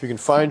You can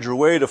find your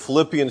way to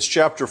Philippians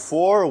chapter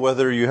 4,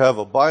 whether you have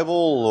a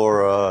Bible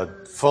or a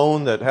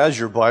phone that has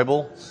your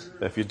Bible.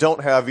 If you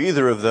don't have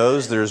either of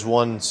those, there's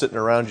one sitting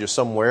around you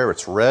somewhere.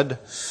 It's red.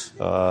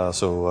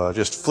 So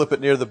just flip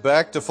it near the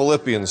back to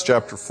Philippians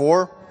chapter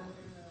 4.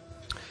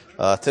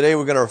 Today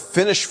we're going to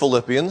finish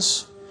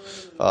Philippians,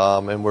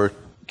 and we're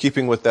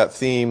keeping with that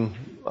theme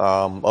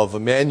of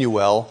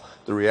Immanuel,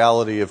 the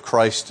reality of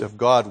Christ, of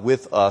God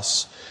with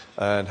us,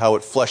 and how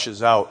it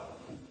fleshes out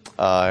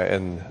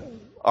in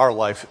our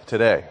life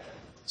today.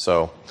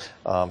 So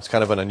it's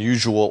kind of an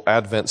unusual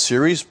Advent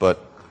series,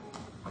 but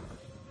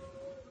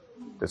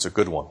it's a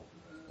good one.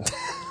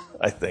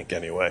 I think,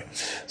 anyway.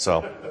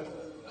 So,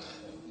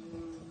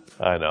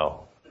 I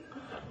know.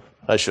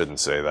 I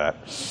shouldn't say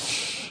that.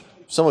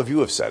 Some of you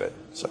have said it,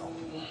 so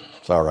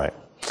it's all right.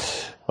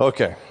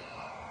 Okay.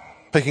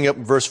 Picking up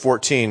in verse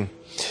 14.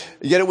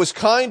 Yet it was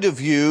kind of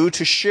you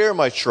to share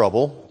my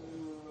trouble.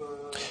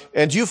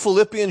 And you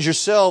Philippians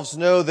yourselves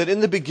know that in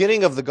the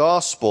beginning of the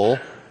gospel,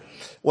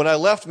 when I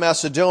left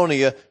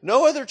Macedonia,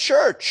 no other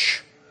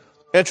church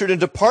entered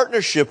into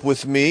partnership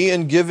with me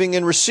in giving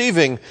and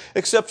receiving,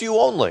 except you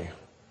only.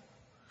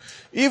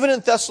 Even in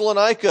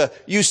Thessalonica,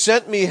 you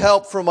sent me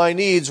help for my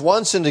needs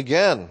once and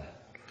again.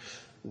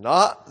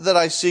 Not that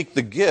I seek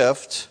the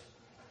gift,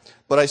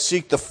 but I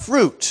seek the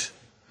fruit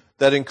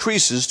that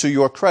increases to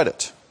your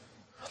credit.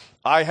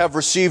 I have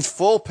received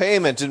full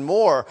payment and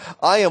more.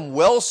 I am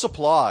well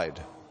supplied,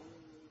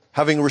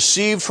 having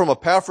received from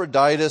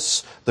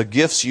Epaphroditus the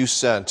gifts you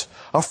sent,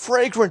 a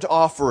fragrant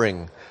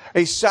offering,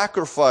 a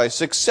sacrifice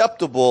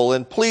acceptable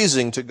and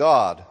pleasing to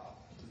God.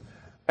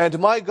 And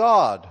my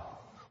God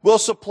will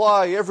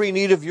supply every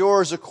need of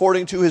yours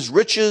according to his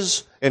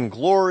riches and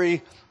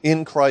glory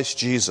in Christ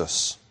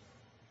Jesus.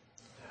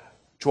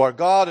 To our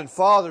God and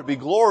Father be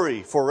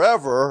glory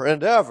forever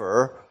and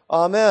ever.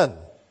 Amen.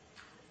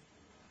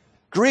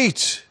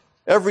 Greet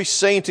every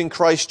saint in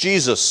Christ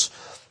Jesus.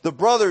 The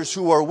brothers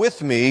who are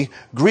with me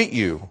greet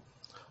you.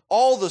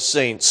 All the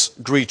saints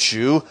greet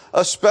you,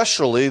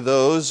 especially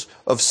those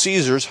of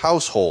Caesar's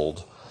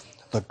household.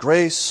 The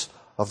grace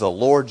of the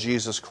Lord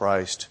Jesus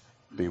Christ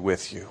be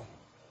with you.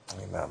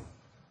 Amen.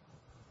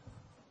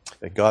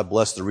 May God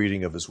bless the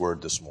reading of his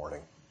word this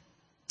morning.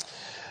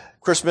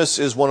 Christmas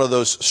is one of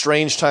those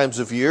strange times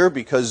of year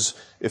because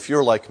if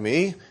you're like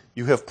me,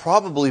 you have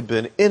probably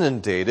been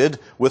inundated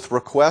with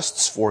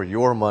requests for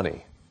your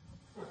money.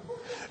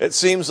 It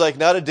seems like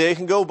not a day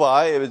can go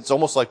by. It's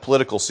almost like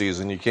political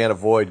season. You can't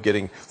avoid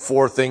getting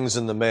 4 things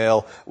in the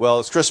mail. Well,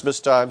 it's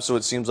Christmas time, so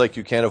it seems like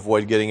you can't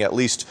avoid getting at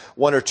least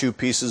 1 or 2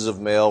 pieces of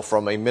mail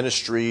from a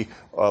ministry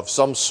of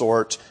some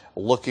sort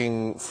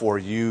looking for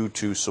you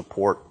to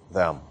support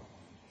them.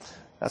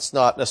 That's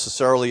not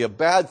necessarily a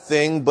bad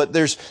thing, but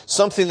there's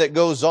something that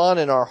goes on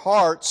in our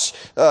hearts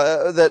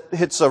that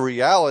hits a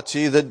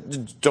reality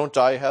that, don't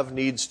I have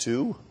needs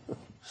too?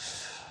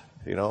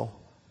 You know,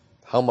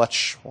 how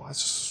much...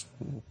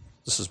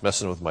 This is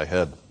messing with my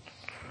head.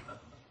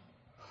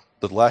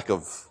 The lack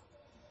of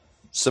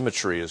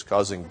symmetry is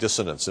causing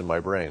dissonance in my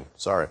brain.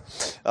 Sorry.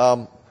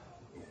 But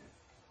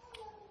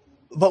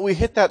we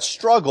hit that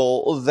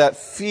struggle, that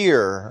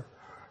fear,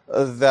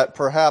 that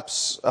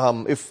perhaps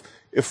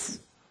if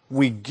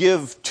we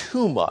give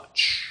too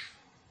much,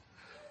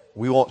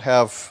 we won't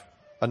have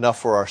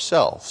enough for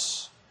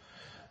ourselves.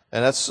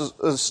 And that's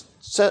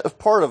a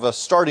part of a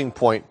starting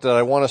point that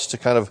I want us to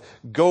kind of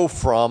go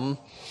from.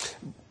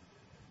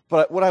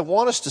 But what I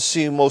want us to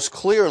see most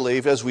clearly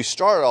as we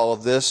start all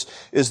of this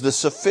is the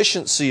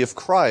sufficiency of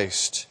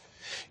Christ.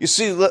 You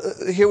see,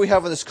 here we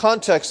have in this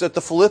context that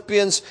the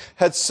Philippians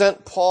had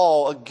sent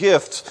Paul a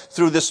gift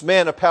through this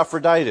man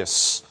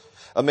Epaphroditus,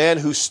 a man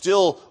who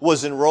still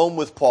was in Rome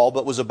with Paul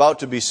but was about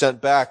to be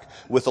sent back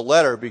with a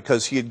letter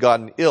because he had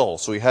gotten ill,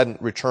 so he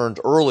hadn't returned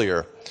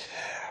earlier.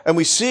 And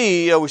we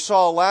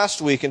saw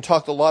last week and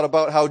talked a lot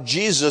about how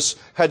Jesus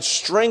had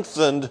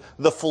strengthened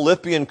the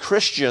Philippian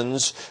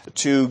Christians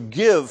to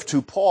give to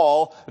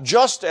Paul,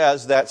 just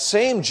as that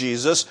same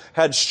Jesus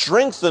had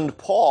strengthened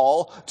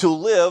Paul to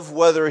live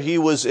whether he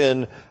was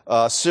in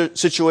a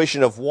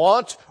situation of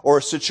want or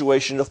a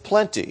situation of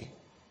plenty.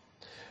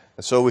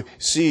 And so we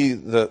see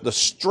the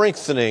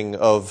strengthening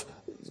of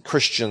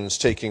Christians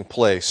taking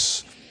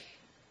place.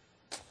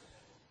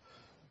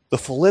 The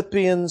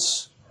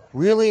Philippians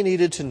really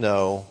needed to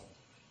know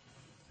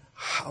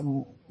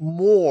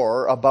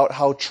more about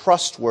how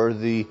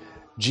trustworthy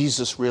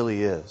Jesus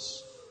really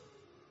is.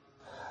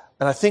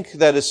 And I think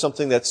that is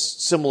something that's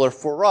similar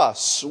for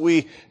us.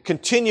 We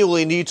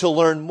continually need to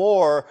learn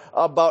more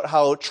about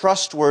how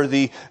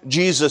trustworthy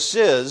Jesus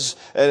is,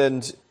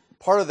 and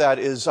part of that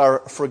is our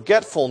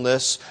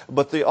forgetfulness,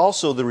 but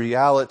also the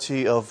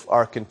reality of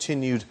our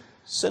continued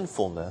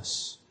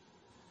sinfulness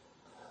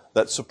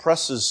that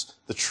suppresses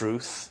the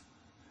truth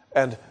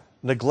and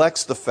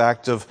neglects the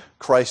fact of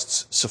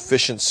Christ's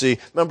sufficiency.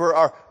 Remember,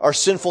 our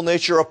sinful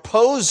nature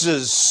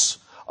opposes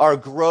our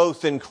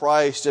growth in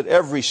Christ at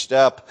every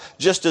step,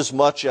 just as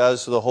much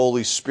as the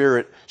Holy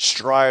Spirit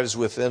strives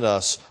within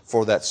us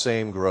for that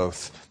same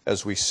growth,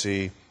 as we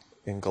see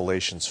in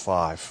Galatians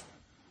 5.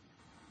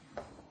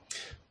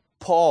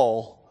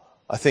 Paul,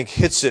 I think,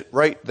 hits it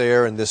right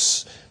there in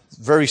this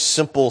very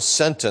simple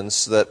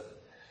sentence that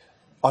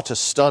ought to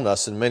stun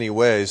us in many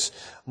ways.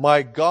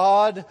 My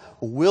God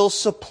will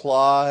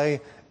supply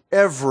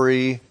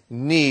every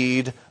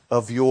need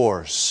of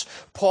yours.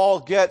 Paul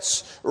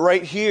gets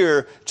right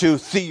here to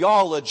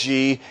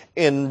theology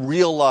in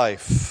real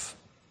life.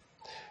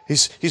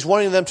 He's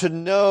wanting them to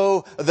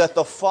know that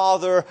the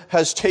Father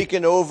has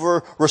taken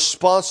over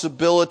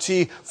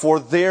responsibility for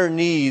their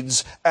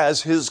needs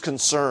as His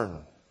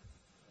concern.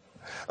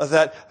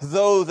 That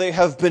though they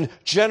have been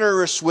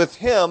generous with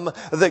Him,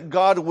 that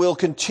God will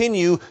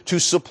continue to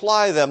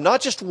supply them. Not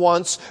just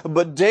once,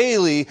 but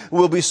daily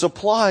will be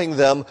supplying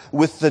them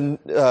with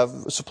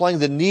supplying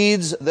the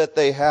needs that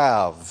they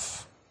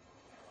have.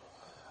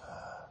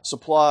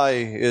 Supply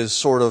is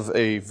sort of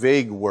a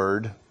vague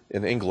word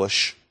in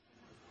English.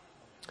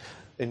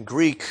 In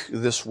Greek,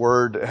 this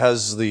word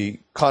has the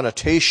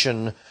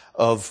connotation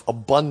of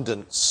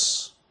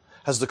abundance,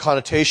 has the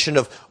connotation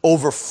of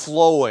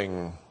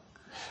overflowing.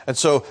 And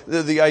so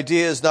the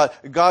idea is not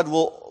God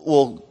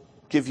will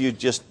give you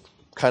just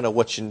kind of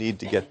what you need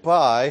to get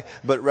by,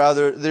 but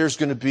rather there's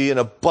going to be an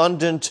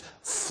abundant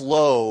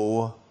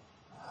flow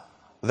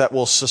that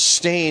will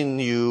sustain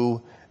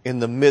you in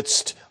the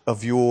midst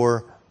of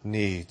your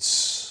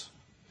needs.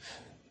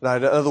 Now,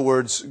 in other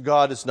words,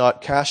 God is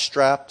not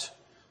cash-strapped.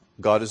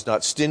 God is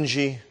not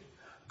stingy.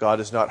 God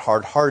is not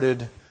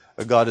hard-hearted.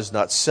 God is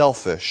not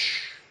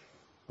selfish.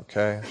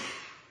 Okay?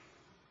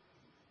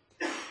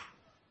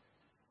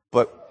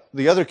 But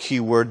the other key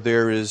word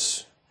there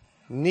is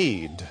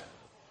need.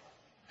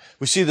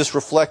 We see this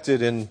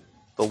reflected in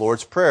the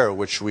Lord's Prayer,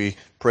 which we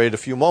prayed a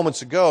few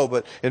moments ago,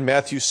 but in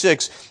Matthew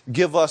 6,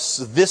 give us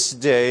this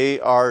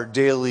day our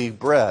daily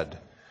bread.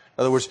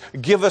 In other words,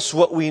 give us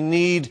what we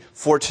need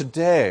for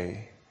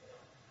today.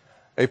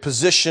 A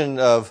position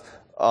of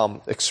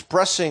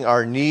expressing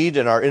our need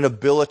and our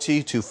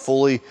inability to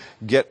fully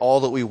get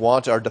all that we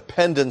want, our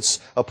dependence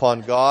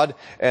upon God.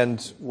 And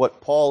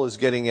what Paul is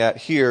getting at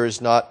here is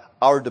not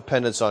our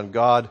dependence on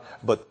God,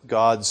 but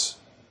God's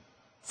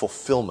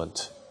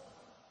fulfillment.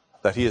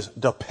 That He is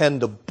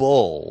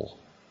dependable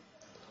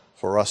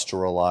for us to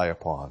rely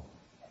upon.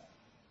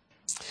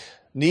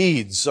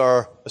 Needs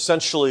are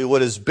essentially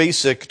what is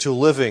basic to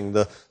living,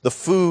 the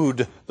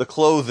food, the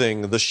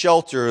clothing, the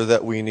shelter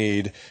that we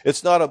need.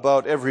 It's not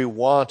about every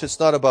want. It's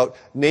not about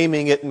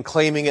naming it and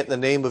claiming it in the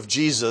name of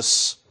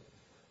Jesus.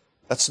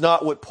 That's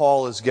not what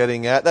Paul is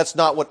getting at. That's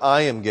not what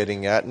I am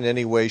getting at in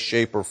any way,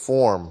 shape, or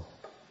form.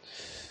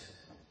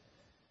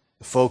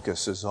 The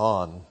focus is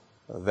on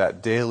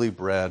that daily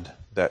bread,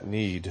 that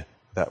need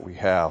that we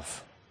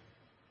have.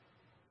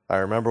 I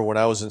remember when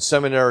I was in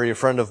seminary, a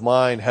friend of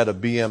mine had a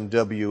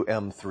BMW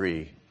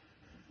M3.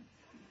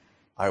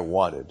 I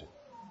wanted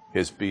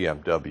his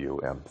BMW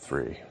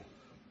M3.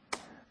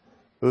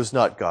 It was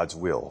not God's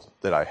will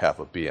that I have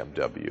a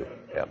BMW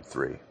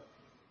M3.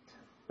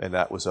 And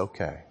that was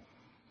okay.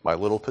 My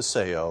little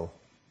Paseo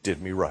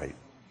did me right.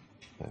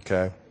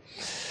 Okay?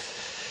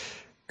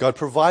 God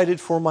provided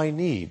for my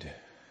need.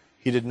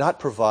 He did not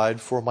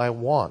provide for my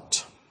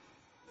want.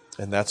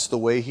 And that's the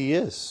way He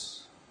is.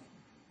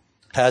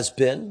 Has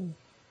been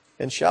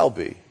and shall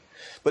be.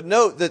 But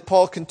note that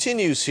Paul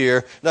continues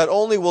here. Not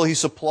only will He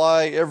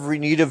supply every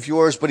need of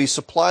yours, but He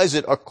supplies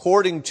it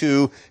according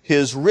to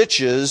His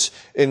riches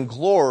in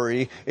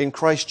glory in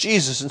Christ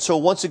Jesus. And so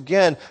once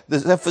again,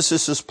 the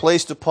emphasis is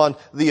placed upon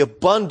the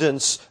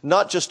abundance,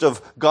 not just of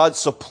God's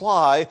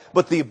supply,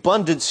 but the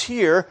abundance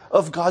here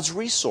of God's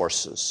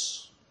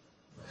resources.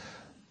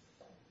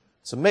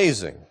 It's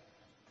amazing.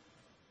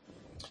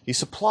 He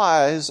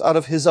supplies out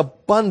of His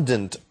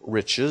abundant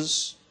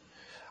riches.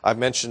 I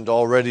mentioned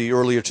already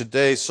earlier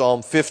today,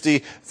 Psalm 50,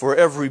 for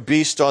every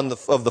beast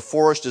of the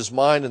forest is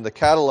mine, and the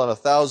cattle on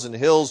 1,000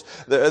 hills.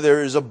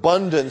 There is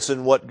abundance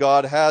in what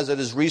God has at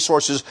His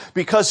resources,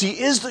 because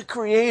He is the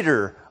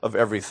creator of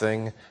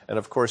everything. And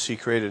of course, He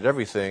created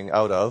everything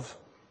out of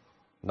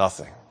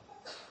nothing.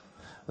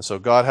 And so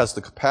God has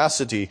the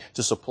capacity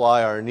to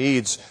supply our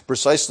needs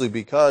precisely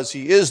because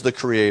He is the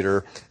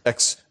creator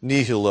ex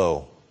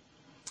nihilo.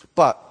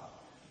 But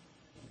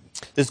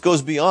this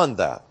goes beyond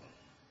that.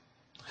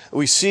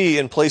 We see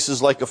in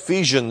places like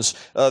Ephesians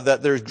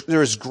that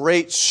there is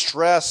great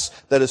stress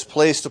that is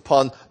placed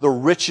upon the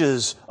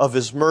riches of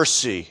His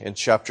mercy in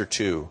chapter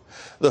 2.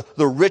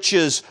 The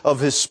riches of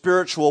His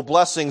spiritual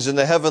blessings in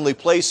the heavenly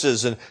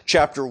places in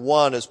chapter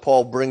 1 as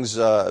Paul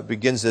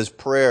begins his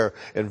prayer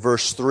in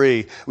verse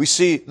 3. We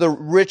see the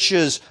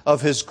riches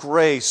of His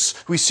grace.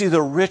 We see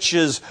the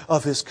riches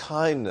of His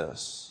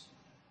kindness.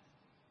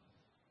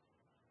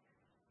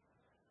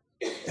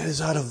 It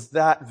is out of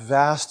that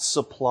vast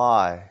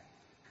supply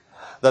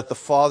that the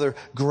Father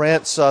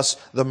grants us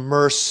the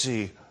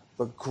mercy,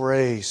 the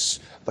grace,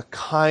 the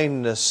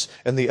kindness,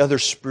 and the other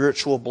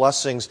spiritual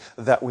blessings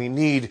that we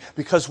need,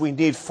 because we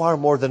need far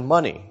more than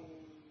money.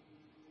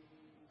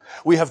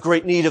 We have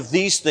great need of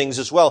these things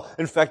as well.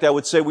 In fact, I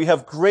would say we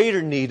have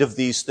greater need of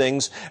these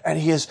things, and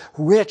He is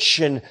rich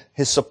in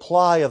His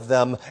supply of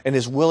them and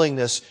His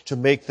willingness to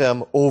make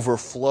them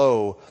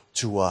overflow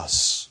to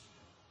us.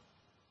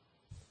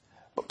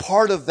 But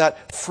part of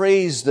that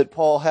phrase that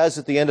Paul has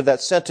at the end of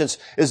that sentence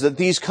is that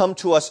these come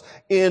to us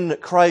in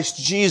Christ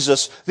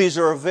Jesus. These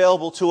are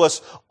available to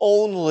us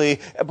only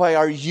by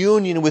our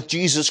union with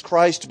Jesus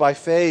Christ by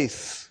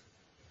faith.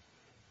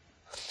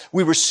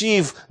 We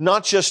receive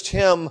not just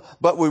Him,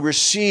 but we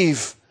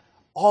receive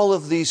all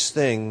of these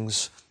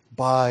things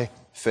by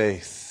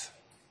faith.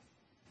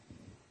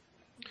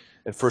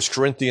 In 1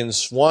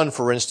 Corinthians 1,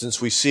 for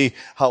instance, we see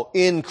how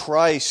in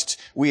Christ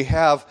we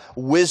have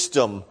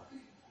wisdom,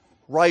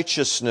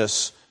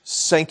 righteousness,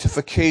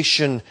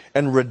 sanctification,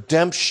 and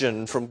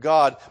redemption from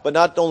God. But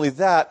not only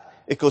that,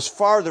 it goes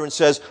farther and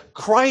says,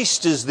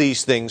 Christ is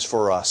these things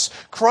for us.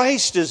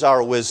 Christ is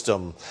our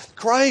wisdom.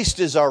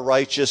 Christ is our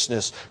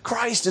righteousness.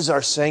 Christ is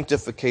our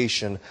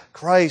sanctification.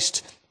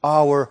 Christ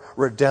our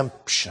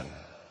redemption.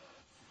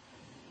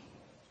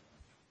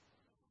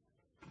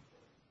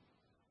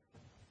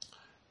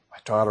 My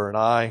daughter and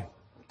I,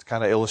 to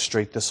kind of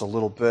illustrate this a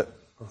little bit,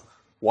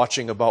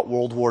 watching about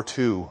World War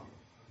II.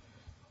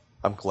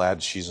 I'm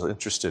glad she's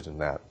interested in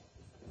that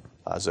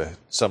as a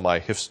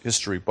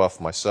semi-history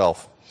buff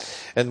myself.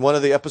 And one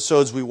of the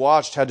episodes we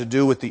watched had to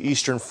do with the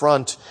Eastern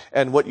Front,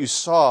 and what you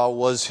saw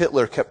was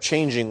Hitler kept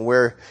changing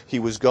where he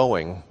was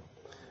going,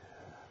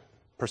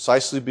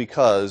 precisely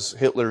because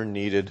Hitler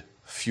needed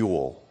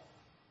fuel.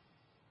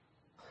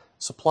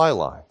 Supply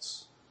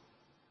lines.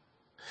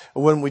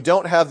 When we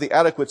don't have the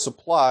adequate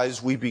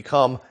supplies, we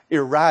become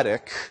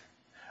erratic,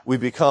 we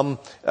become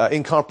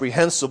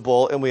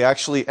incomprehensible, and we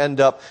actually end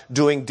up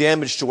doing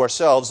damage to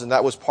ourselves, and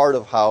that was part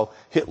of how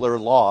Hitler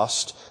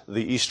lost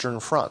the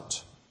Eastern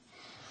Front.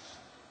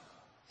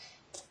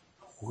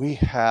 We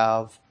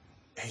have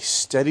a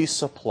steady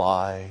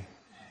supply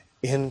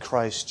in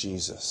Christ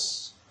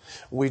Jesus.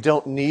 We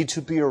don't need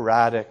to be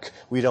erratic.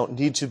 We don't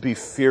need to be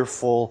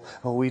fearful.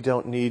 We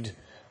don't need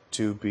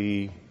to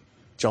be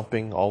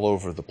jumping all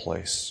over the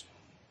place.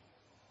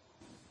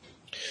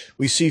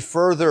 We see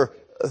further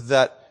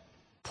that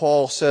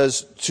Paul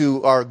says,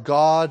 to our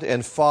God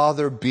and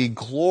Father be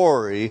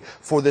glory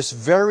for this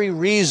very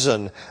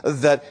reason,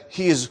 that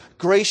He is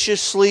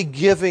graciously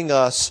giving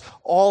us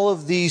all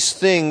of these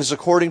things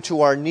according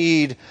to our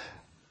need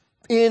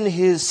in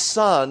His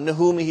Son,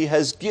 whom He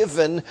has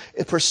given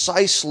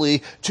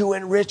precisely to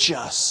enrich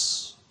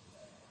us.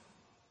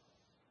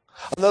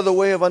 Another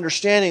way of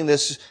understanding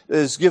this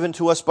is given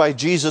to us by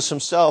Jesus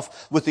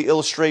Himself with the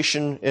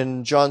illustration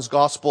in John's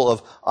Gospel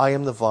of, I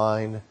am the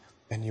vine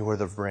and you are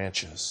the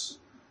branches.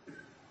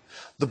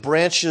 The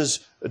branches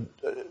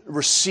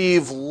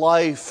receive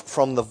life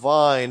from the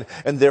vine,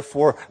 and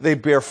therefore they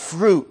bear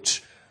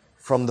fruit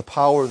from the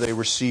power they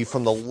receive,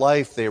 from the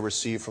life they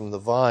receive from the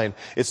vine.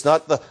 It's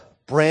not the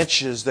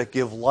branches that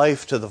give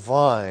life to the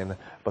vine,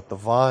 but the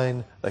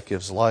vine that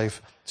gives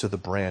life to the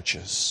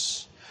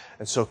branches.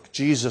 And so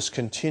Jesus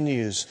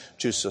continues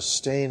to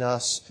sustain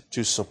us,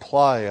 to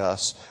supply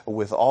us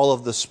with all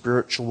of the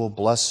spiritual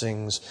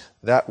blessings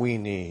that we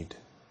need,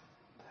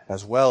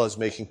 as well as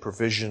making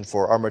provision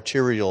for our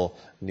material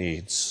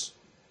needs.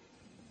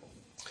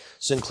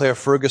 Sinclair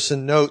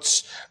Ferguson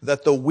notes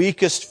that the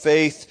weakest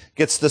faith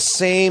gets the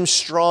same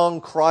strong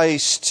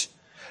Christ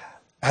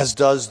as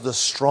does the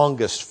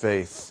strongest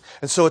faith.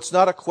 And so it's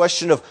not a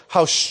question of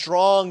how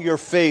strong your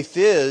faith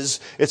is,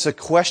 it's a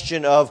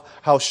question of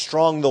how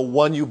strong the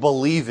one you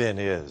believe in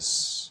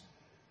is.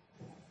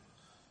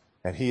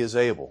 And He is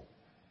able,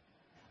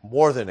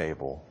 more than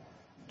able,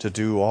 to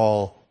do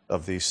all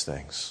of these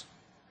things.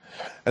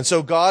 And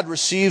so God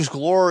receives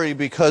glory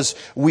because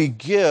we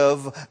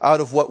give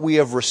out of what we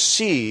have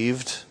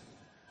received,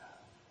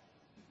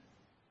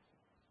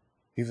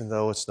 even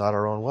though it's not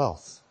our own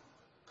wealth.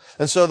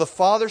 And so the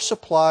Father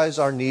supplies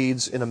our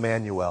needs in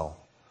Immanuel,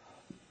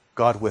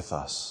 God with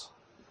us.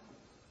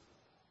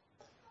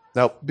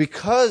 Now,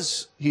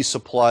 because He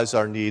supplies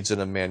our needs in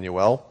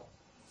Immanuel,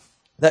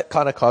 that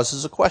kind of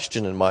causes a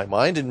question in my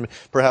mind, and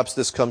perhaps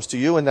this comes to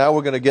you, and now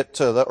we're going to get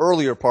to the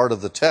earlier part of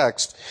the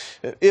text.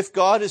 If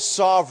God is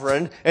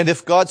sovereign, and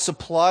if God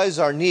supplies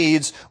our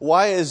needs,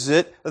 why is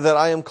it that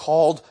I am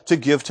called to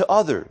give to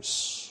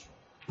others?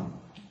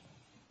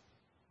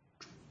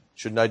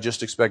 Shouldn't I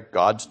just expect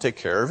God to take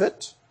care of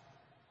it?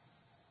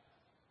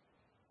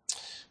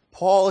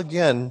 Paul,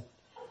 again,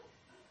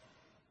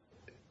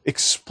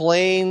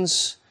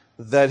 explains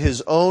that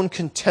his own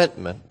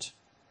contentment,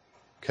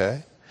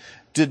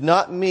 did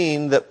not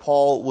mean that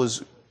Paul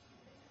was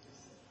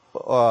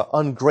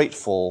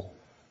ungrateful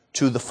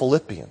to the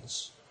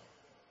Philippians.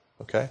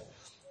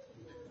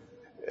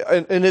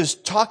 In his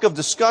talk of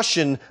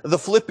discussion, the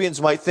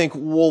Philippians might think,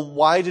 well,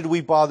 why did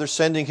we bother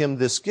sending him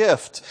this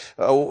gift?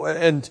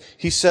 And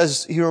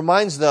he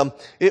reminds them,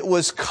 it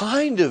was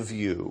kind of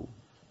you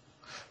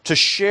to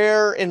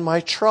share in my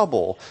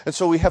trouble. And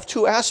so we have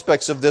two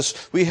aspects of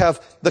this. We have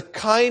the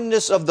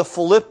kindness of the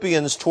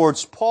Philippians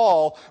towards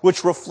Paul,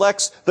 which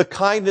reflects the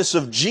kindness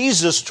of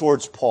Jesus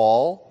towards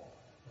Paul.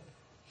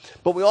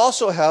 But we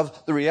also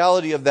have the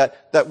reality of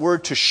that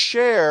word to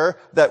share,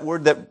 that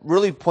word that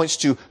really points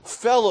to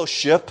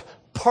fellowship,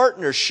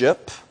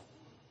 partnership.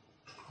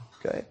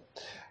 Okay?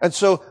 And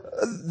so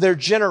their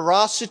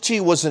generosity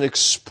was an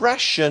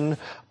expression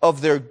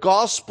of their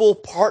gospel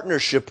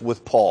partnership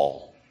with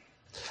Paul,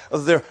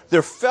 of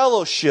their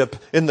fellowship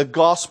in the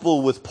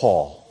gospel with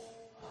Paul,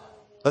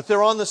 that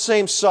they're on the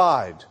same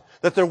side,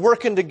 that they're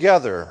working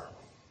together.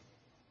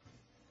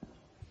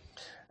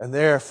 And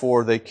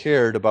therefore, they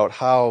cared about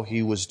how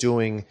he was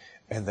doing,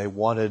 and they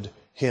wanted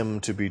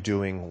him to be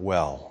doing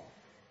well.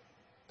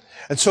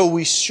 And so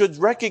we should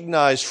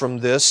recognize from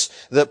this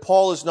that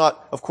Paul is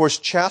not, of course,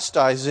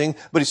 chastising,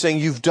 but he's saying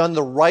you've done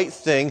the right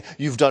thing,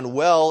 you've done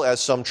well,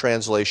 as some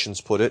translations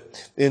put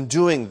it, in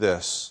doing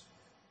this.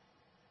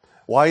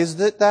 Why is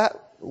it that?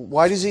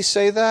 Why does he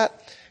say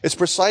that? It's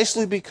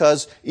precisely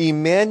because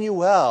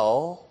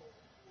Immanuel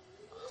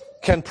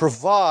can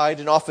provide,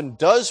 and often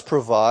does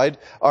provide,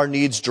 our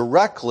needs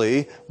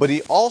directly, but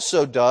he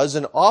also does,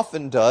 and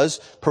often does,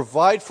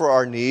 provide for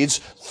our needs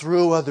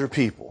through other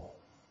people.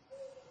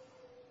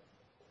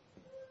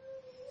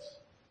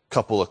 A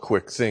couple of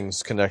quick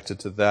things connected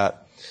to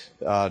that.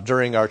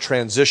 During our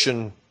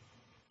transition,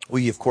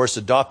 we, of course,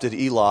 adopted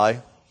Eli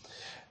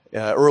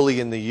early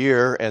in the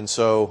year, and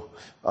so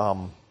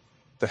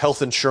the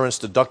health insurance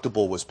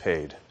deductible was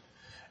paid,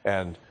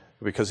 and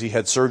because he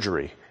had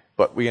surgery.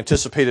 But we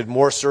anticipated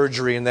more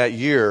surgery in that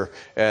year,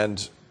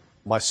 and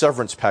my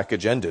severance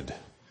package ended,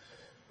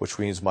 which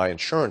means my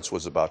insurance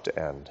was about to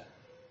end.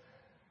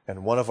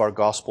 And one of our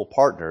gospel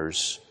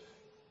partners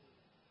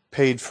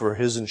paid for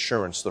his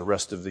insurance the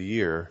rest of the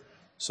year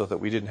so that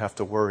we didn't have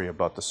to worry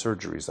about the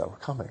surgeries that were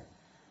coming.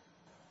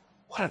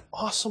 What an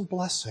awesome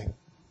blessing.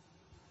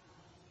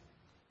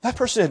 That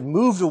person had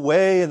moved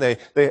away, and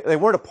they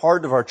weren't a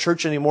part of our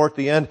church anymore at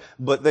the end,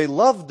 but they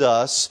loved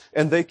us,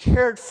 and they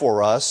cared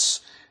for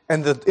us,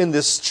 and in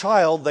this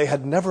child they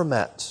had never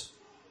met.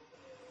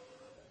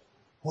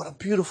 What a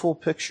beautiful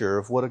picture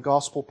of what a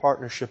gospel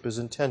partnership is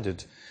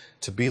intended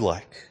to be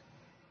like.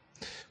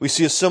 We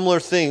see a similar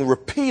thing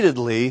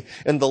repeatedly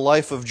in the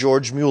life of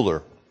George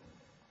Miller.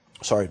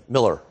 It's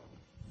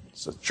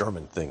a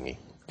German thing. He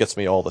gets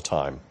me all the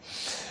time.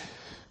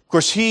 Of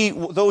course,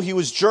 though he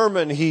was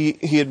German, he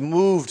had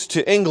moved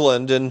to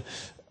England and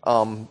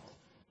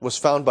was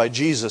found by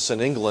Jesus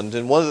in England.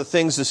 And one of the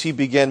things as he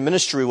began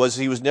ministry was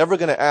he was never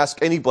going to ask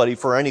anybody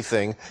for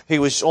anything. He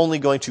was only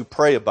going to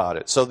pray about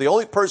it. So the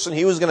only person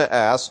he was going to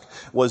ask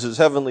was his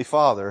Heavenly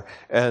Father.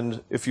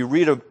 And if you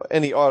read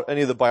any of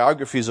the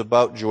biographies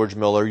about George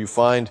Miller, you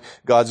find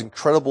God's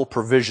incredible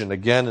provision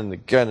again and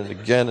again and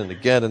again and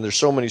again. And there's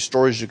so many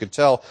stories you could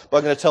tell, but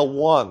I'm going to tell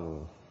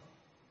one.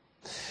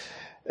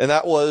 And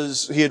that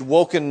was, he had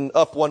woken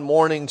up one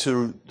morning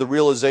to the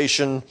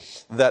realization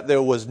that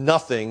there was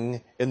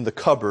nothing in the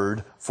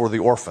cupboard for the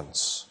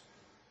orphans.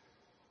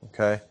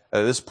 Okay?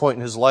 At this point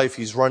in his life,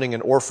 he's running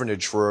an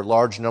orphanage for a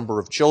large number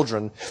of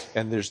children,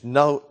 and there's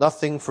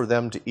nothing for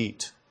them to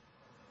eat.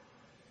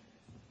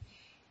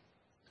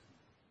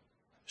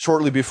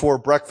 Shortly before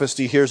breakfast,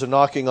 he hears a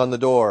knocking on the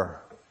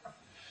door.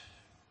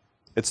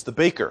 It's the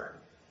baker.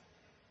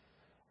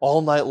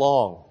 All night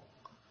long,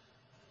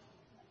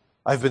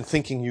 I've been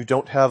thinking you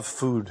don't have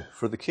food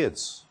for the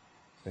kids.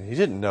 And he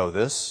didn't know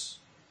this.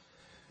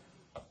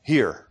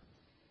 Here.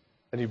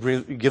 And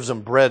he gives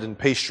them bread and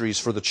pastries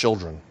for the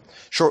children.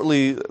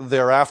 Shortly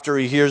thereafter,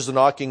 he hears the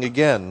knocking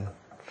again.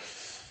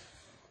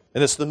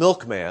 And it's the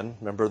milkman.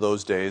 Remember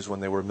those days when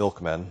they were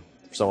milkmen?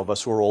 Some of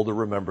us who are older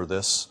remember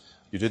this.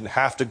 You didn't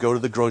have to go to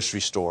the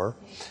grocery store.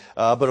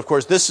 But of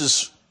course, this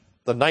is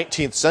the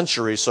 19th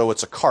century, so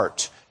it's a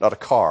cart, not a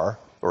car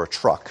or a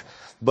truck.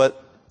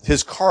 But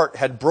his cart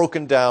had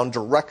broken down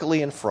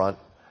directly in front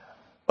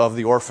of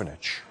the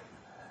orphanage.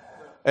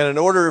 And in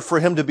order for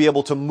him to be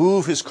able to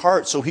move his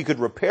cart so he could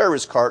repair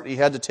his cart, he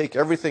had to take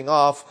everything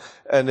off,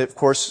 and of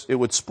course it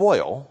would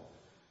spoil.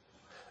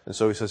 And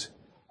so he says,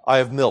 I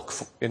have milk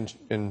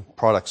in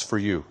products for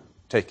you.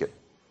 Take it.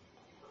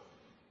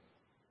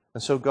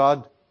 And so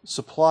God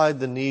supplied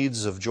the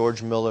needs of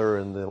George Miller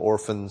and the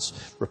orphans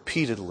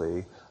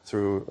repeatedly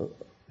through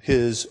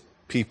his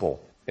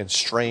people in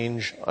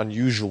strange,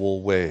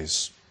 unusual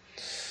ways.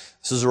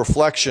 This is a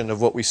reflection of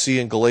what we see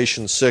in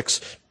Galatians 6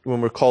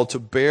 when we're called to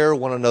bear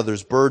one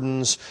another's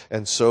burdens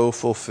and so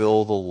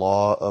fulfill the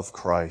law of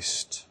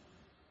Christ.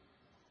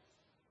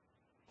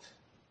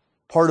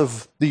 Part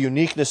of the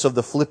uniqueness of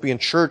the Philippian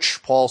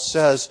church, Paul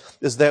says,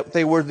 is that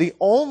they were the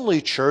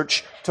only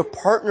church to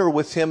partner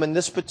with him in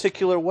this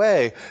particular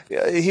way.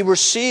 He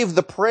received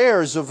the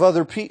prayers of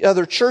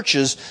other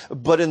churches,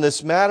 but in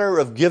this matter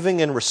of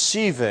giving and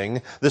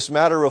receiving, this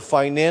matter of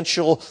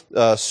financial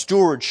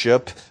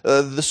stewardship,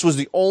 this was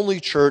the only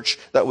church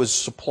that was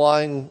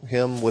supplying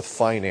him with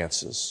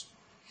finances.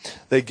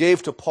 They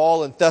gave to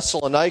Paul in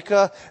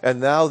Thessalonica, and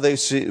now we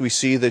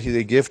see that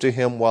they give to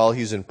him while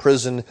he's in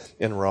prison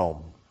in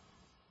Rome.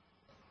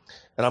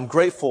 And I'm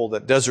grateful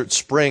that Desert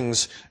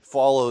Springs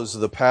follows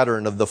the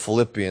pattern of the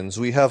Philippians.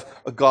 We have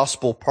a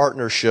gospel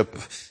partnership,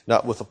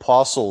 not with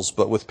apostles,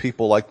 but with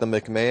people like the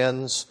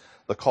McMahons,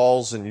 the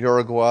calls in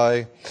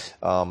Uruguay,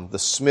 the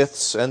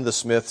Smiths at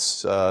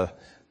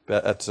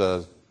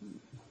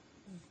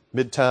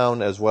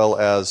Midtown, as well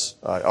as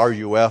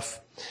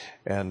RUF,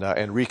 and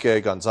Enrique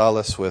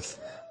Gonzalez with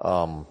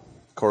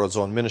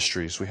Corazon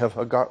Ministries. We have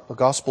a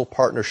gospel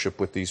partnership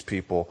with these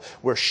people.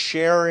 We're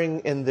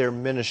sharing in their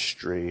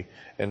ministry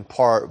in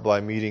part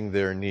by meeting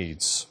their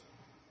needs.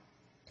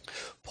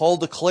 Paul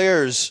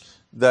declares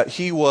that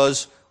he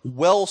was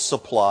well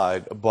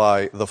supplied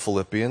by the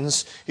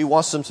Philippians. He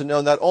wants them to know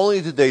not only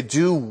did they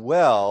do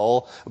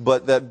well,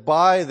 but that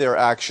by their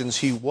actions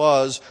he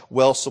was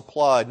well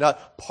supplied.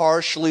 Not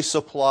partially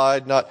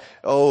supplied, not,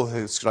 oh,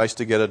 it's nice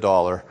to get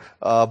 $1,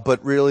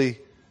 but really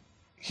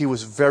he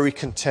was very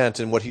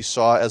content in what he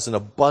saw as an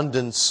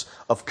abundance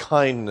of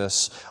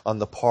kindness on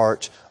the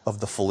part of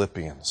the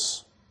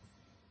Philippians.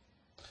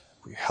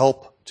 We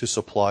help to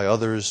supply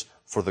others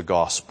for the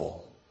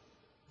gospel.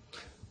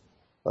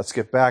 Let's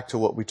get back to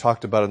what we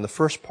talked about in the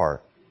first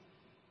part.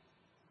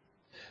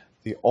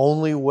 The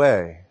only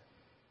way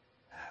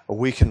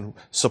we can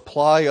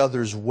supply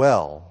others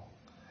well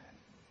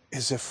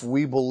is if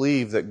we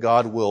believe that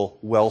God will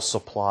well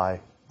supply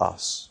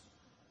us.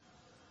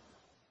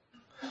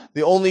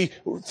 The only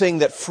thing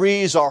that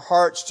frees our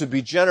hearts to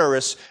be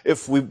generous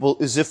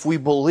is if we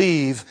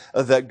believe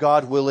that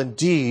God will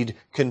indeed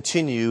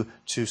continue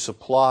to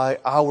supply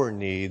our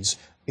needs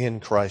in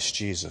Christ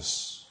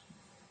Jesus.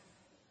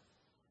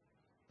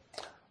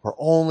 We're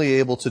only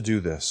able to do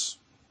this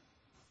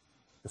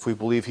if we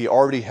believe He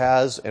already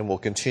has and will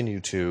continue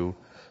to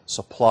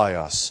supply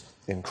us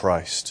in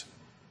Christ.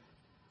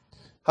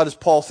 How does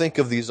Paul think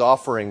of these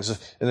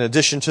offerings? In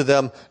addition to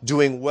them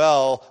doing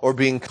well or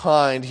being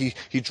kind,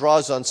 he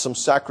draws on some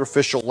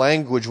sacrificial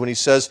language when he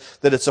says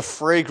that it's a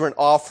fragrant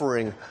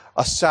offering,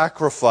 a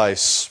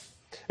sacrifice,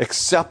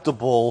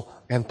 acceptable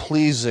and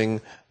pleasing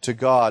to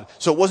God.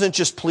 So it wasn't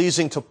just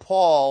pleasing to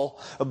Paul,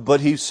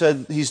 but he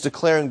said he's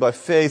declaring by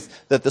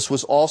faith that this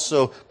was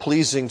also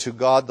pleasing to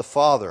God the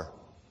Father.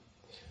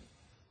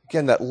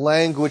 Again, that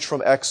language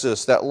from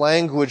Exodus, that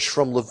language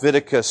from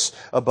Leviticus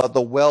about the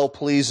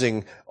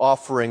well-pleasing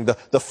offering,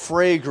 the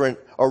fragrant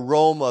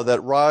aroma that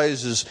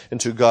rises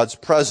into God's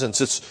presence.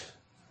 It's,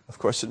 of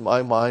course, in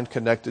my mind,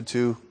 connected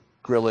to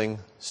grilling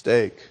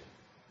steak.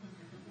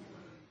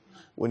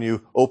 When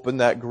you open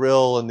that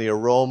grill and the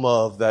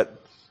aroma of that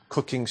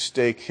cooking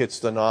steak hits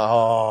the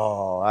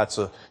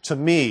to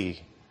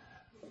me,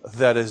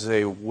 that is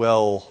a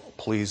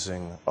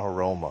well-pleasing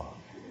aroma.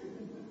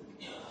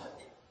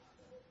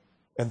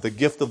 And the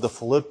gift of the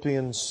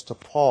Philippians to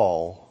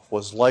Paul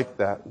was like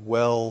that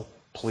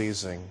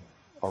well-pleasing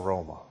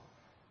aroma.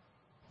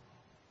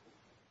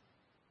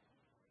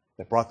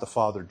 It brought the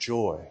Father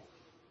joy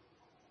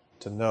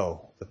to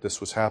know that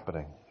this was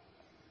happening.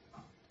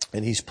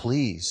 And He's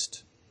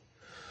pleased.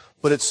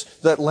 But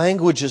that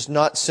language is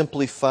not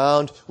simply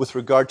found with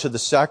regard to the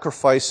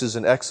sacrifices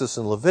in Exodus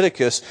and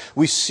Leviticus.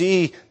 We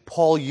see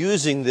Paul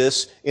using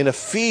this in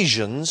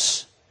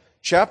Ephesians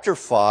chapter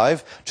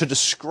 5 to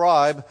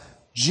describe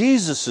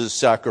Jesus'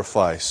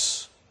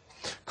 sacrifice.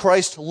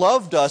 Christ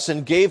loved us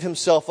and gave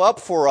Himself up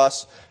for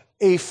us,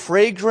 a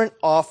fragrant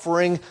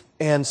offering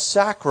and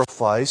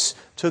sacrifice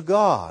to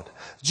God.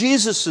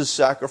 Jesus'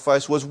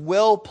 sacrifice was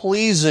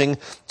well-pleasing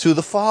to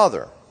the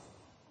Father.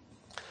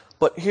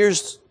 But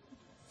here's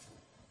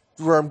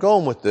where I'm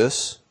going with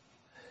this.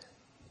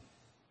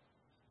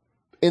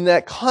 In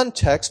that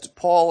context,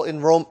 Paul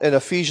in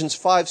Ephesians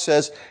 5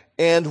 says,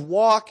 "And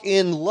walk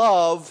in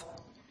love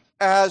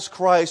as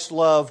Christ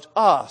loved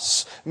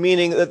us,"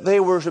 meaning that they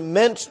were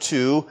meant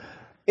to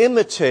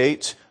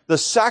imitate the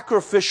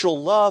sacrificial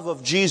love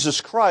of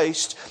Jesus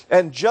Christ,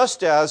 and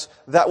just as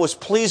that was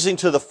pleasing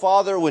to the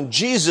Father when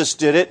Jesus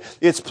did it,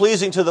 it's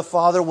pleasing to the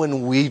Father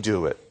when we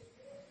do it.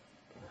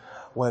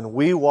 When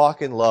we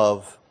walk in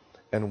love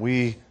and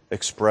we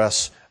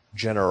express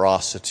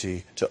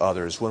generosity to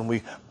others, when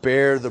we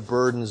bear the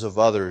burdens of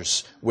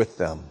others with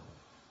them.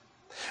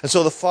 And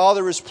so the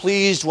Father is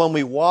pleased when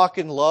we walk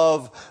in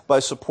love by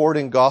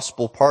supporting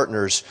gospel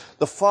partners.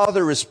 The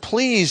Father is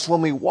pleased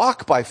when we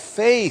walk by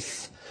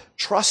faith,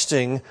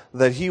 trusting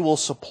that He will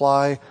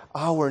supply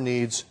our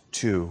needs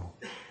too.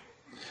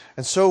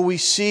 And so we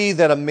see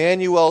that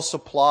Immanuel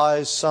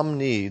supplies some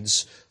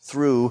needs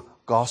through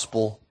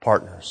gospel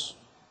partners.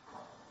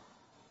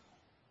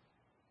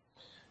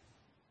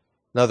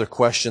 Another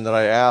question that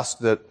I ask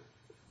that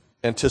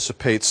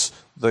anticipates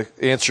the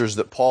answers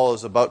that Paul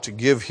is about to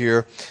give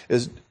here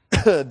is,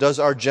 does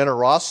our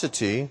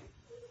generosity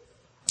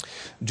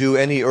do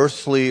any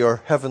earthly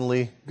or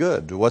heavenly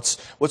good?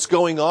 What's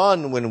going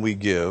on when we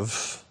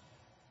give,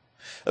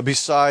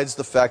 besides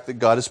the fact that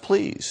God is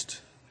pleased,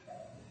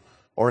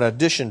 or in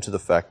addition to the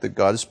fact that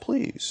God is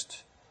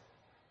pleased?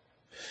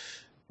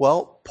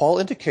 Well, Paul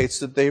indicates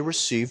that they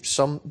received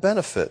some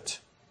benefit.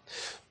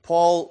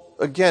 Paul,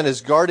 again,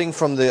 is guarding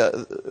from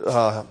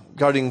the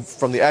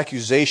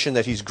accusation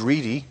that he's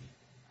greedy,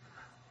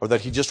 or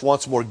that he just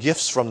wants more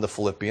gifts from the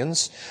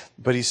Philippians.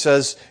 But he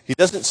says he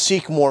doesn't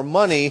seek more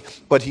money,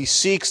 but he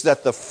seeks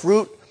that the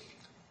fruit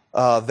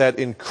that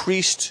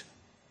increased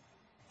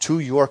to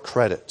your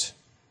credit.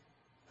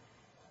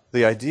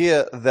 The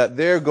idea that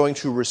they're going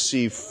to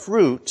receive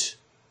fruit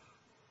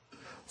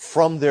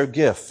from their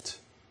gift.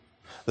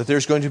 That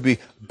there's going to be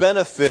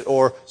benefit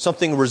or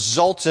something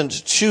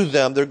resultant to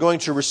them. They're going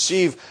to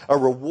receive a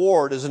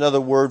reward, is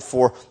another word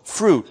for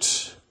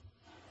fruit,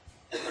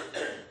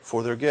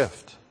 for their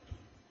gift.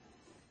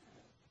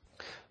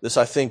 This,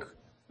 I think,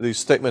 the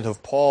statement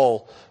of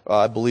Paul,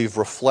 I believe,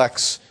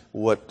 reflects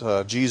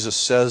what Jesus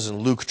says in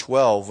Luke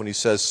 12 when he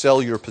says,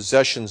 "Sell your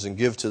possessions and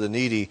give to the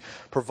needy.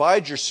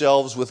 Provide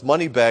yourselves with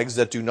money bags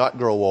that do not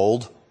grow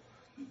old,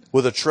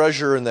 with a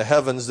treasure in the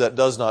heavens that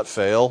does not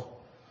fail,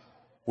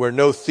 where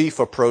no thief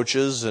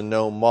approaches and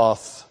no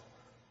moth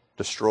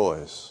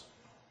destroys."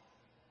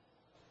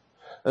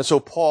 And so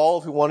Paul,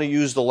 if we want to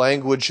use the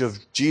language of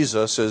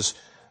Jesus, is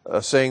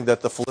saying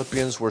that the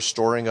Philippians were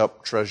storing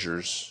up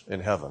treasures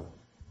in heaven.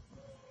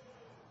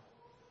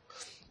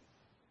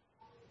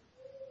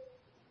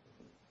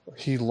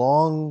 He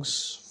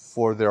longs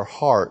for their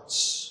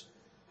hearts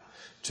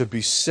to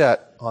be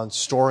set on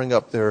storing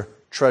up their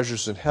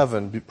treasures in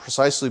heaven,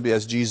 precisely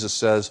as Jesus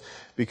says,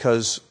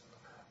 because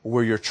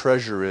where your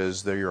treasure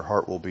is, there your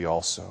heart will be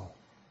also.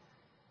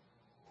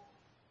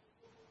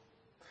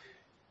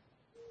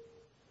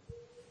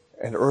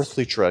 And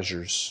earthly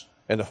treasures,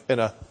 and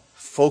a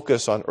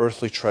focus on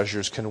earthly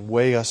treasures can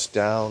weigh us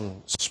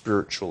down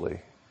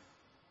spiritually.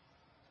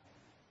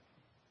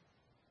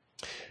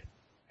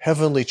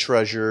 Heavenly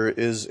treasure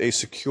is a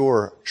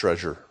secure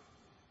treasure.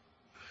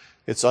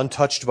 It's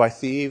untouched by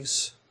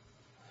thieves,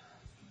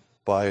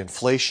 by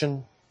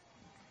inflation,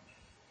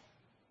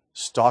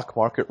 stock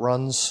market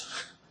runs,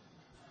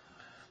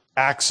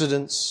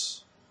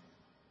 accidents,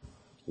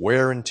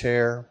 wear and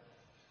tear.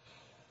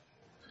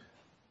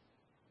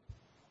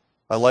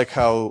 I like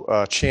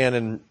how Chan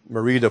and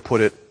Marita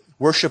put it,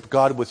 worship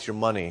God with your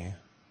money,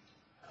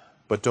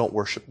 but don't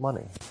worship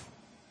money.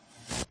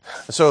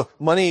 So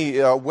money,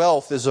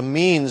 wealth is a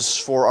means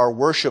for our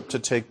worship to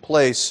take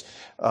place,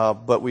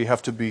 but we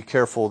have to be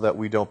careful that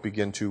we don't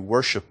begin to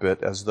worship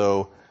it as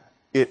though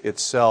it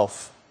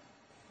itself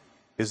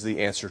is the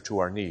answer to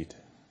our need,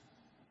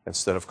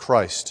 instead of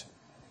Christ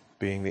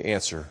being the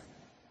answer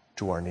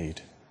to our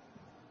need.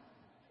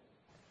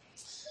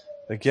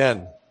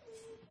 Again,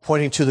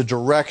 pointing to the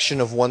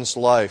direction of one's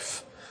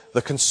life,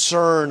 the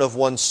concern of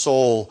one's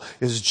soul,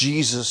 is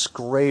Jesus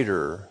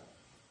greater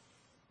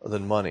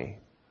than money?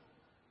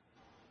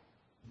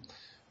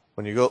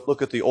 When you go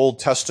look at the Old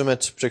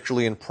Testament,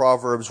 particularly in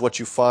Proverbs, what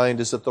you find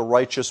is that the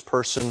righteous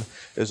person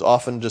is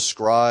often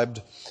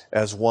described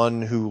as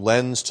one who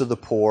lends to the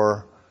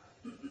poor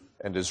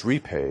and is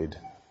repaid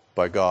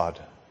by God.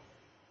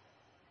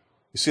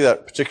 You see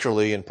that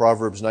particularly in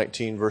Proverbs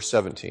 19, verse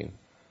 17.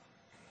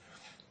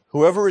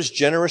 Whoever is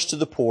generous to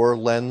the poor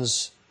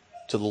lends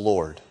to the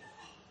Lord,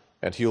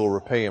 and he will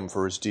repay him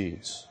for his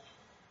deeds.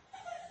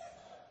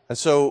 And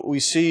so we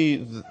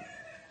see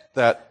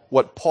that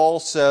what Paul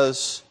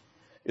says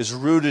is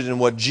rooted in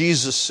what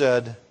Jesus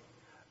said,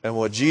 and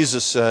what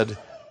Jesus said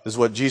is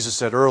what Jesus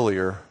said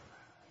earlier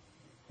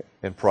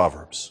in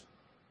Proverbs.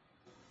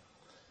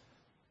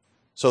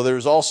 So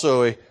there's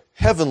also a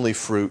heavenly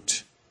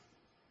fruit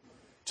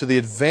to the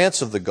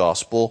advance of the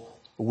gospel,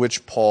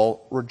 which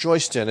Paul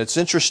rejoiced in. It's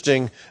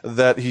interesting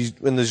that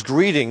in his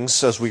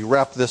greetings, as we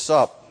wrap this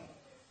up,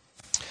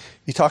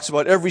 he talks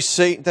about every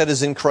saint that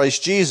is in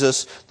Christ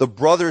Jesus, the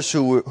brothers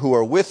who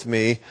are with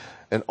me,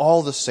 and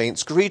all the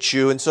saints greet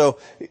you. And so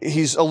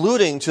he's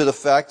alluding to the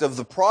fact of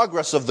the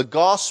progress of the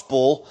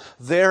gospel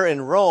there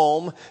in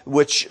Rome,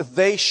 which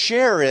they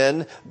share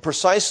in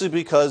precisely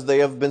because they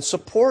have been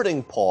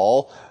supporting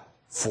Paul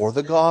for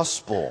the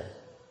gospel.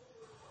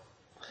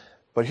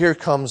 But here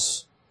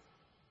comes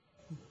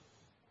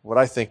what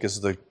I think is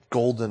the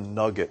golden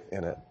nugget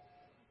in it.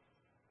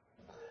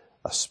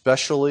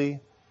 Especially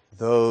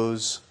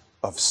those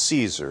of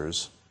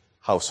Caesar's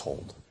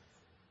household.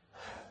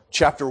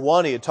 Chapter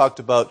 1, he had talked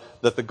about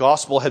that the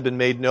gospel had been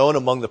made known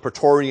among the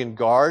Praetorian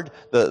Guard,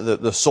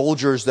 the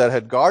soldiers that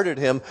had guarded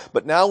him.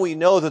 But now we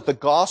know that the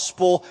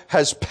gospel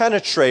has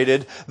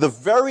penetrated the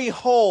very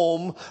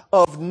home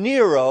of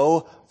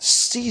Nero,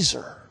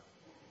 Caesar.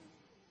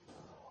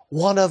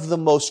 One of the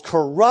most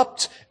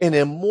corrupt and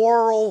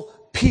immoral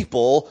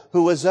people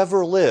who has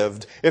ever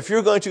lived. If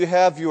you're going to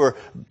have your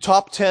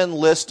top 10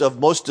 list of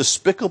most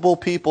despicable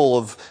people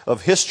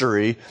of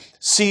history,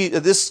 see,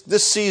 this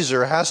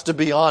Caesar has to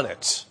be on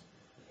it.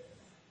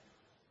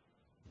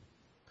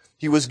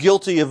 He was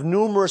guilty of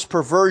numerous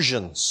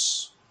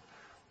perversions.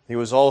 He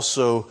was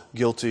also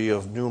guilty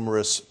of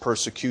numerous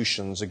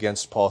persecutions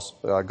against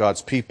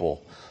God's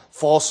people,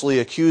 falsely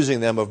accusing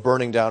them of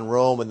burning down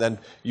Rome and then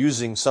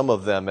using some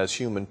of them as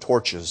human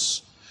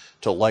torches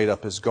to light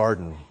up his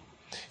garden.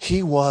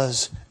 He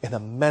was an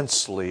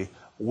immensely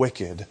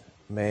wicked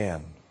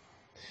man.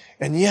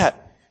 And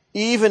yet,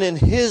 even in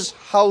his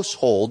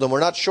household, and we're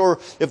not sure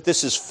if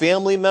this is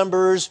family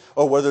members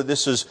or whether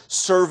this is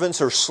servants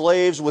or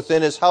slaves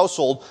within his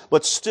household,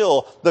 but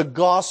still, the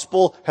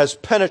gospel has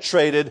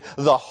penetrated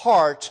the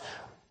heart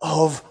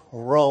of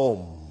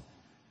Rome.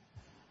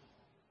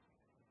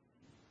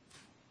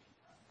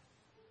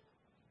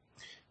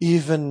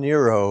 Even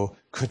Nero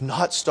could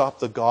not stop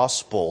the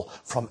gospel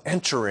from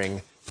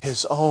entering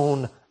his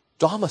own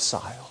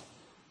domicile.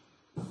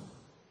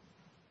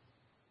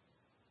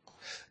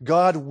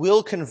 God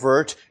will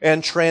convert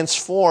and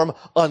transform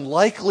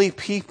unlikely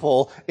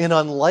people in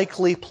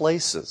unlikely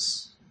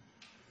places.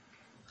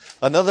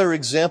 Another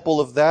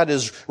example of that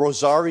is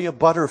Rosaria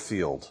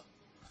Butterfield,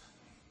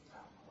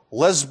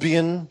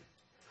 lesbian,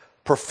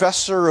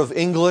 professor of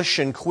English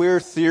and queer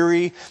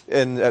theory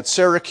at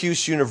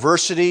Syracuse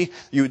University.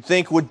 You would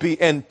think would be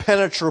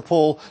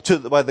impenetrable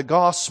by the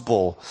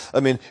gospel. I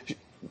mean,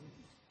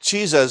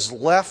 she's as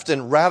left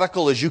and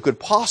radical as you could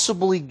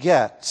possibly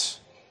get.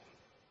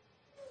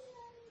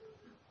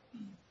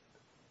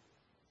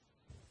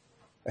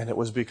 And it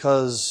was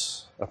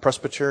because a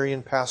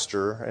Presbyterian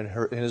pastor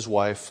and his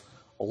wife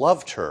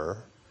loved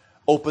her,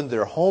 opened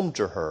their home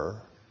to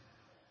her,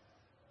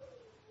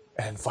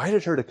 and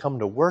invited her to come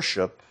to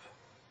worship,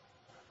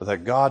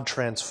 that God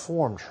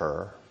transformed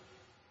her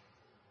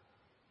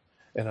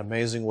in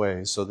amazing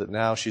ways so that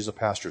now she's a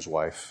pastor's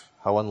wife.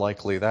 How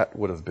unlikely that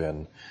would have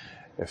been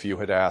if you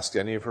had asked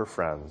any of her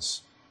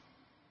friends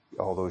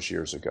all those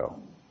years ago.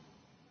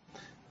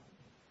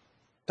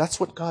 That's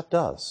what God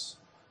does.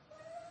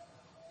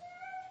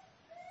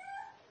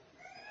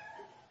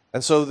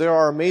 And so there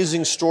are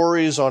amazing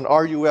stories on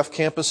RUF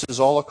campuses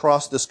all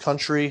across this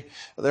country.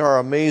 There are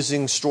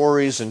amazing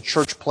stories in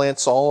church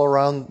plants all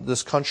around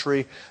this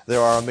country.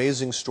 There are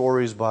amazing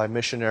stories by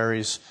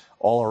missionaries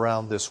all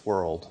around this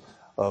world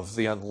of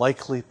the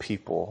unlikely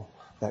people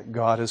that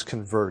God has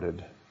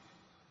converted.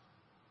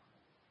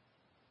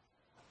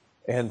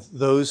 And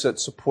those that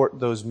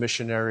support those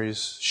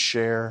missionaries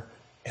share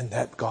in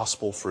that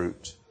gospel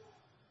fruit.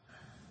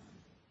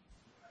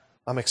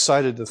 I'm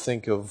excited to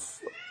think of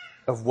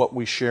what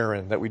we share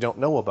in that we don't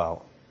know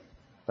about.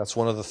 That's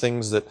one of the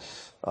things that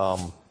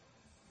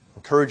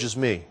encourages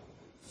me,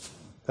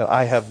 that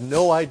I have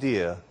no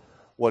idea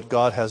what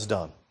God has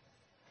done.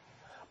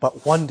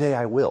 But one day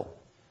I will.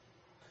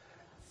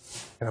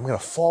 And I'm going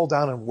to fall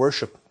down and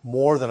worship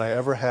more than I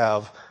ever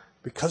have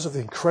because of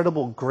the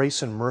incredible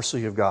grace and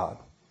mercy of God.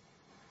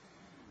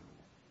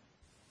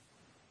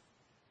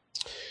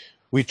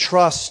 We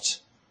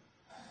trust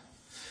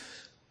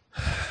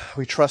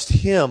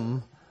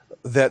Him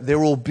that there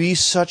will be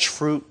such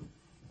fruit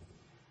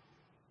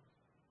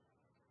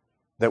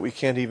that we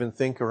can't even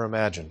think or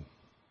imagine.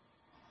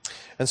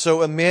 And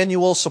so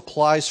Immanuel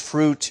supplies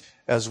fruit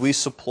as we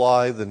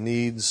supply the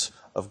needs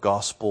of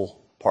gospel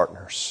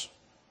partners.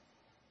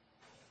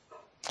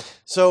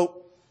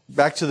 So,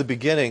 back to the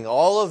beginning,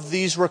 all of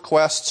these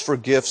requests for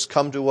gifts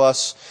come to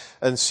us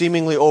and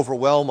seemingly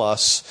overwhelm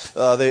us.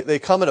 They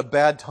come at a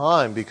bad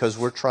time because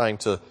we're trying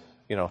to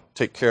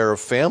take care of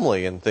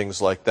family and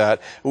things like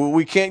that.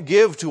 We can't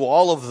give to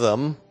all of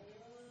them,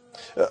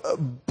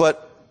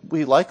 but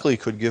we likely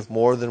could give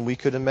more than we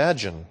could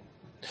imagine.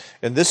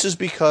 And this is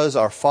because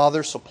our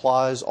Father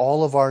supplies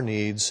all of our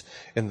needs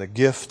in the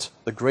gift,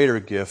 the greater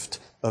gift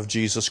of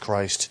Jesus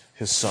Christ,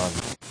 His Son.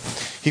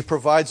 He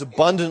provides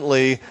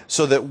abundantly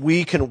so that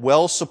we can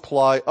well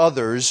supply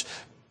others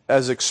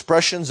as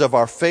expressions of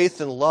our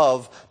faith and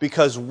love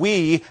because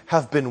we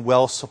have been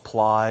well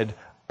supplied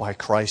by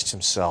Christ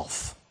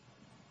Himself.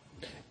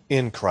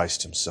 In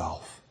Christ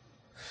Himself.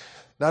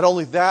 Not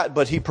only that,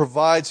 but He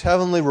provides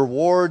heavenly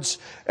rewards,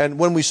 and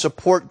when we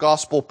support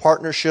gospel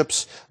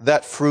partnerships,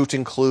 that fruit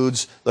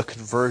includes the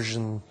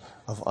conversion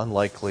of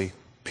unlikely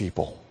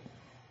people.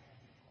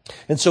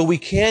 And so we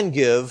can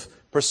give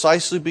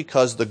precisely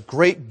because the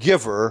great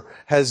giver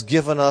has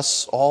given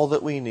us all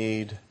that we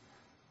need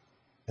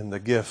in the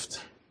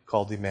gift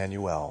called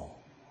Immanuel,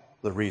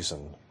 the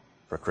reason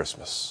for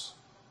Christmas.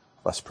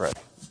 Let's pray.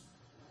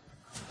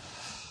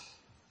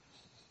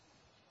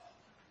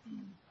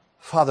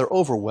 Father,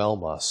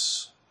 overwhelm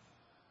us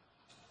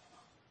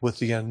with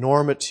the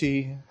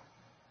enormity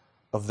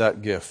of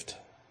that gift.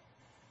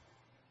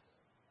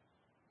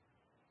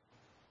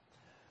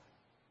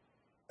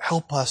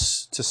 Help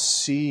us to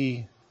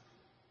see,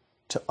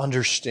 to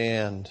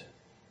understand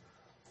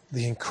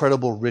the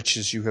incredible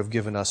riches you have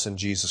given us in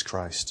Jesus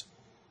Christ.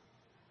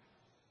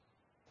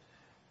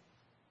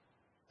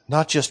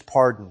 Not just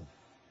pardon,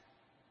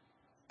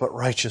 but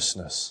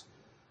righteousness.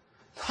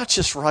 Not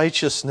just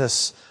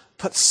righteousness,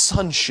 but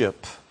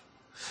sonship.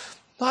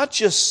 Not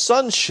just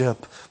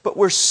sonship, but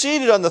we're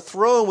seated on the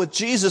throne with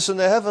Jesus in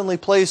the heavenly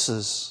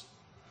places.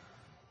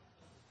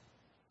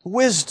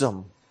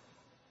 Wisdom,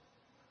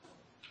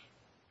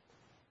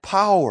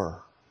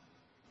 power,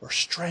 or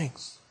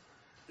strength.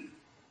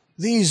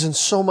 These and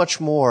so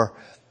much more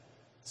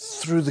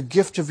through the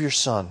gift of your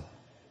Son.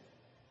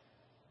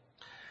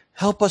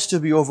 Help us to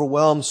be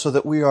overwhelmed so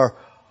that we are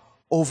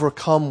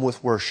overcome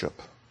with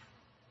worship.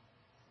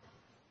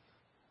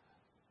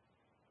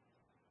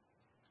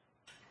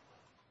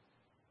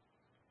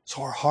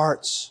 So our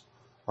hearts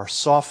are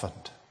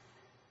softened.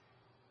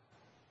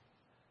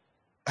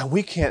 And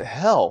we can't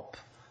help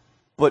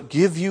but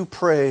give you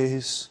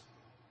praise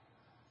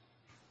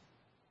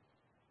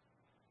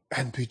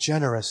and be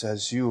generous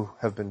as you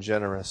have been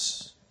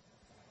generous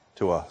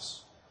to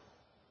us.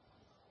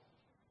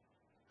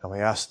 And we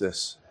ask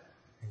this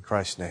in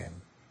Christ's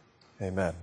name. Amen.